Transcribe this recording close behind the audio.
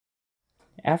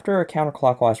After a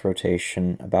counterclockwise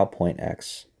rotation about point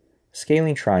X,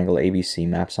 scaling triangle ABC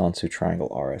maps onto triangle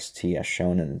RST as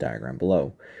shown in the diagram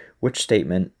below. Which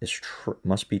statement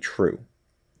must be true?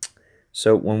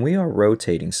 So when we are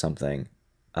rotating something,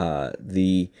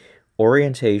 the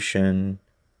orientation,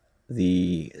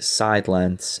 the side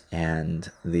lengths,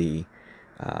 and the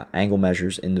angle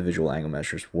measures, individual angle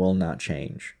measures, will not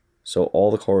change. So all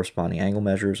the corresponding angle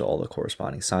measures, all the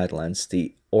corresponding side lengths,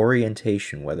 the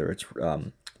orientation, whether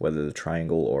the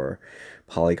triangle or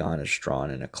polygon is drawn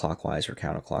in a clockwise or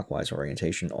counterclockwise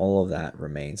orientation, all of that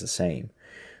remains the same.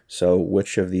 So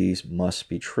which of these must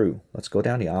be true? Let's go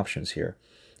down the options here.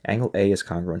 Angle A is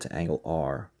congruent to angle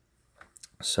R.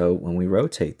 So when we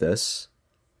rotate this,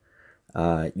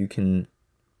 you can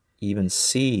even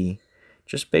see,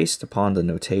 just based upon the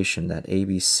notation, that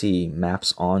ABC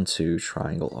maps onto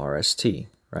triangle RST,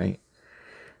 right?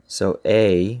 So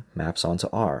A maps onto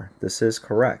R. This is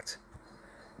correct.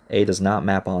 A does not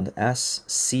map onto S.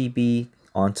 CB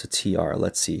onto TR.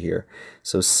 Let's see here.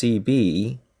 So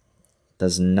CB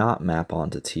does not map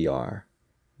onto TR,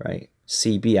 right?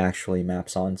 CB actually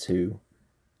maps onto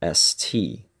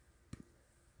ST.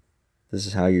 This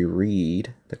is how you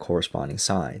read the corresponding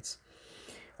sides.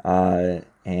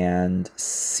 And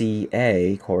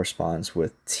CA corresponds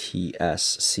with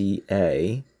TS.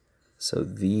 CA, so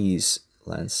these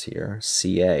lengths here,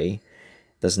 CA,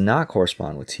 does not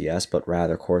correspond with TS, but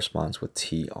rather corresponds with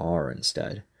TR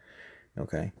instead.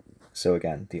 Okay, so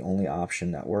again, the only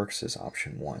option that works is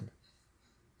option 1.